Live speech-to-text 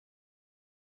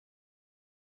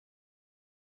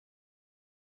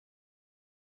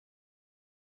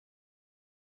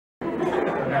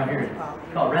down here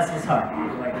called Restless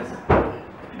Heart. Like this.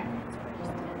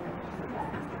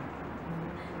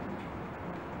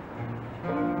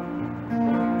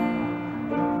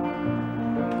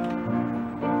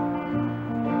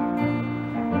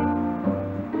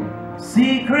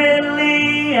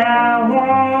 Secretly I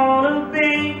wanna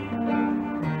be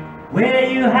where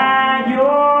you hide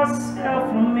yourself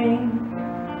from me,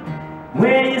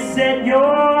 where you set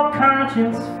your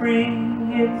conscience free.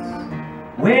 It's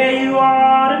where you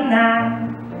are tonight.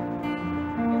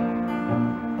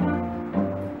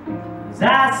 'Cause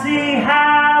I see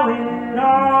how it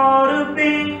ought to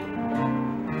be,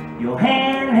 your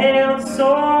hand held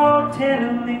so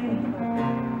tenderly,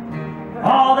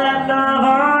 all that love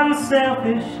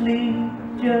unselfishly,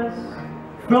 just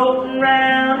floating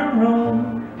round the room.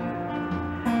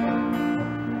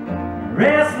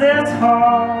 Restless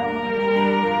heart,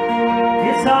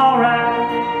 it's alright.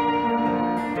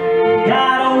 You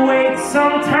gotta wait,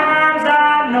 sometimes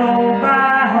I know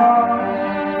by heart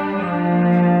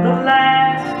the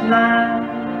last line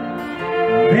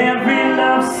of every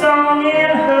love song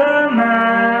in her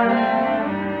mind.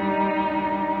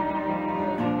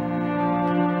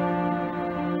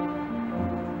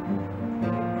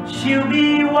 She'll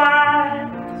be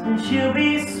wise and she'll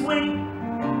be sweet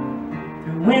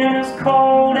through winter's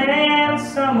cold and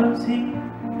summer's heat.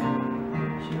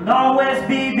 She'll always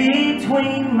be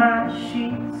between my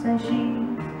sheets, and she's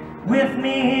with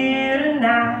me here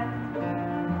tonight.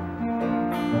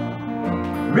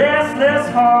 Restless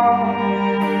heart,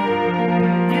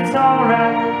 it's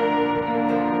alright.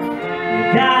 You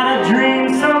gotta dream,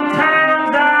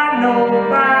 sometimes I know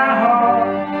by heart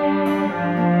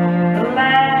the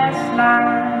last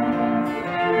line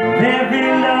of every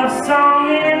love song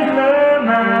in her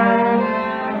mind.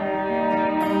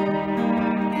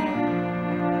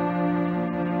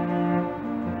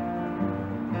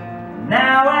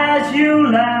 Now as you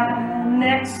lie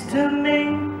next to me,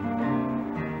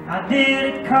 how did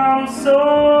it come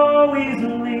so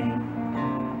easily?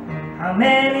 How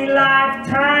many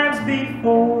lifetimes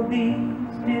before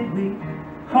these did we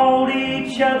hold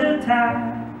each other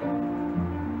tight?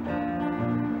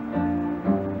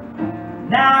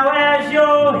 Now as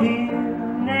you're here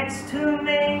next to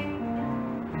me,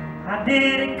 how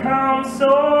did it come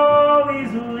so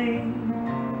easily?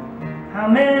 How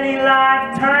many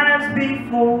lifetimes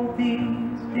before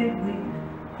these did we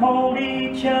hold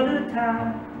each other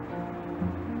tight?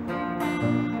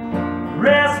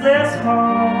 Restless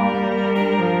heart,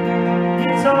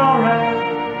 it's alright.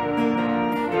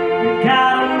 You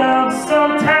gotta love,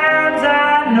 sometimes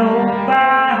I know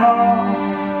by heart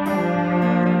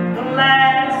the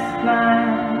last line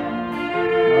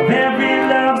of every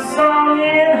love song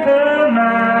in her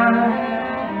mind.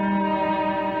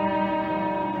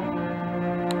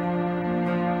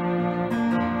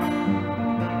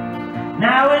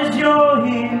 Now as you're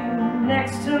here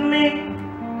next to me,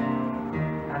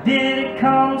 how did it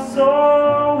come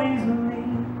so easily?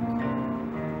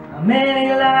 How many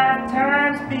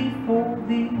lifetimes before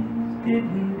these did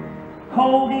we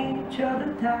hold each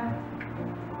other tight?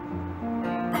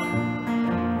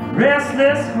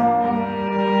 Restless heart,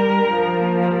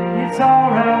 it's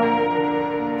alright.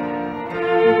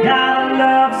 You gotta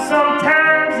love,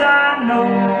 sometimes I know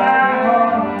by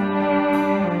heart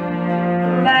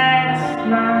the last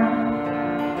line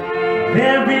of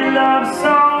every love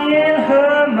song in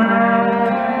her mind.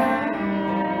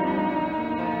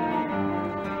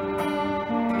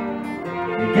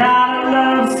 You gotta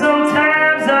love,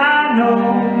 sometimes I know.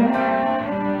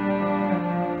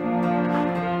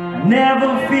 I never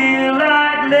feel like